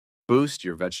Boost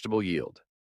your vegetable yield.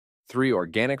 3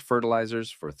 organic fertilizers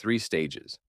for 3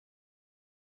 stages.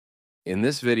 In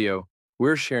this video,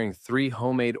 we're sharing 3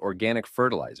 homemade organic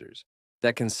fertilizers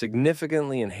that can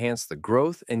significantly enhance the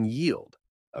growth and yield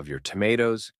of your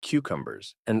tomatoes,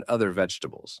 cucumbers, and other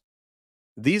vegetables.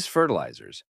 These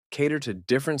fertilizers cater to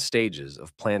different stages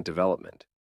of plant development,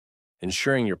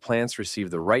 ensuring your plants receive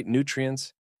the right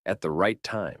nutrients at the right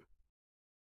time.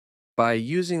 By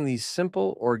using these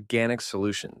simple organic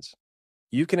solutions,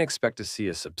 you can expect to see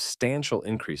a substantial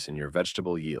increase in your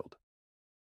vegetable yield.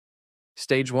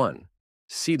 Stage 1.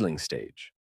 Seedling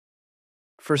Stage.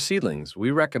 For seedlings, we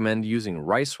recommend using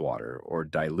rice water or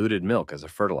diluted milk as a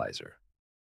fertilizer.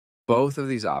 Both of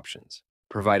these options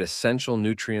provide essential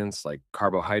nutrients like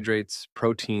carbohydrates,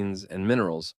 proteins, and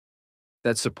minerals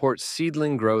that support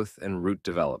seedling growth and root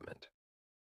development.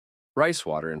 Rice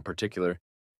water, in particular,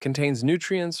 contains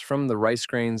nutrients from the rice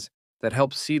grains that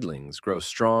help seedlings grow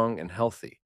strong and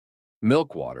healthy.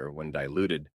 Milk water, when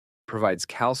diluted, provides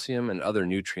calcium and other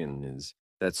nutrients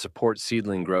that support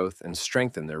seedling growth and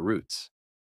strengthen their roots.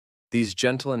 These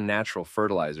gentle and natural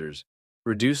fertilizers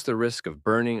reduce the risk of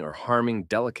burning or harming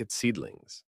delicate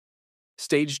seedlings.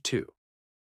 Stage 2.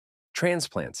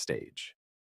 Transplant Stage.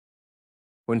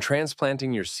 When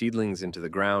transplanting your seedlings into the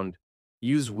ground,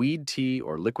 use weed tea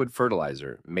or liquid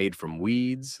fertilizer made from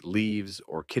weeds, leaves,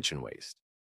 or kitchen waste.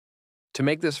 To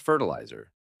make this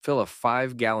fertilizer, fill a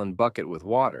 5-gallon bucket with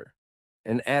water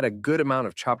and add a good amount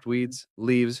of chopped weeds,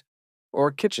 leaves,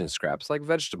 or kitchen scraps like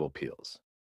vegetable peels.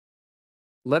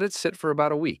 Let it sit for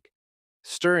about a week,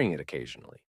 stirring it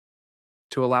occasionally,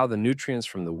 to allow the nutrients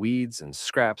from the weeds and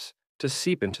scraps to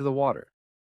seep into the water.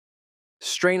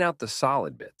 Strain out the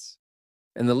solid bits,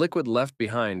 and the liquid left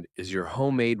behind is your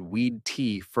homemade weed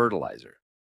tea fertilizer.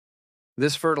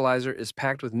 This fertilizer is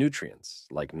packed with nutrients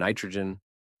like nitrogen,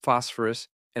 phosphorus,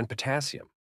 and potassium,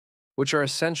 which are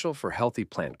essential for healthy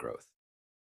plant growth.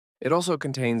 It also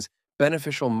contains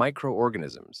beneficial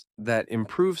microorganisms that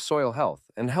improve soil health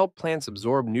and help plants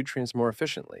absorb nutrients more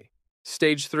efficiently.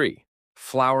 Stage 3.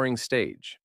 Flowering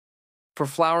Stage. For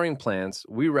flowering plants,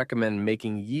 we recommend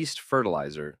making yeast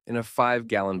fertilizer in a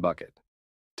 5-gallon bucket.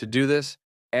 To do this,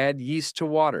 add yeast to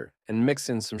water and mix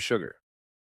in some sugar.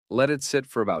 Let it sit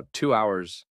for about 2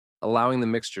 hours, allowing the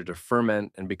mixture to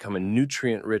ferment and become a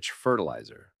nutrient-rich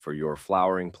fertilizer for your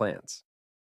flowering plants.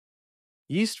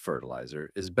 Yeast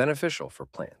fertilizer is beneficial for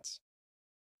plants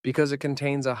because it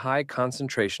contains a high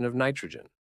concentration of nitrogen,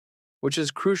 which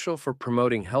is crucial for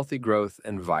promoting healthy growth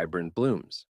and vibrant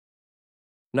blooms.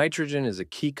 Nitrogen is a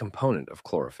key component of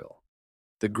chlorophyll,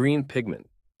 the green pigment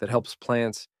that helps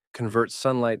plants convert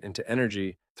sunlight into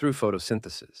energy through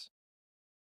photosynthesis.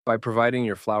 By providing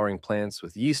your flowering plants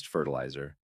with yeast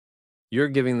fertilizer, you're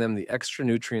giving them the extra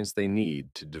nutrients they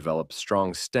need to develop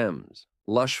strong stems,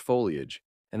 lush foliage,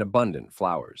 and abundant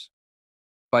flowers.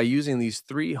 By using these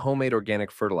 3 homemade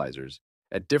organic fertilizers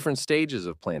at different stages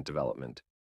of plant development,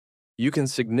 you can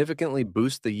significantly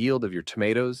boost the yield of your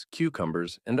tomatoes,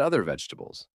 cucumbers, and other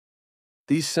vegetables.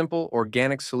 These simple,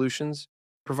 organic solutions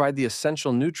provide the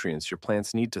essential nutrients your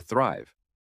plants need to thrive,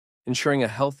 ensuring a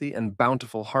healthy and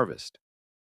bountiful harvest.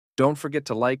 Don't forget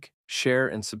to like, share,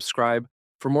 and subscribe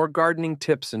for more gardening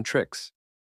tips and tricks.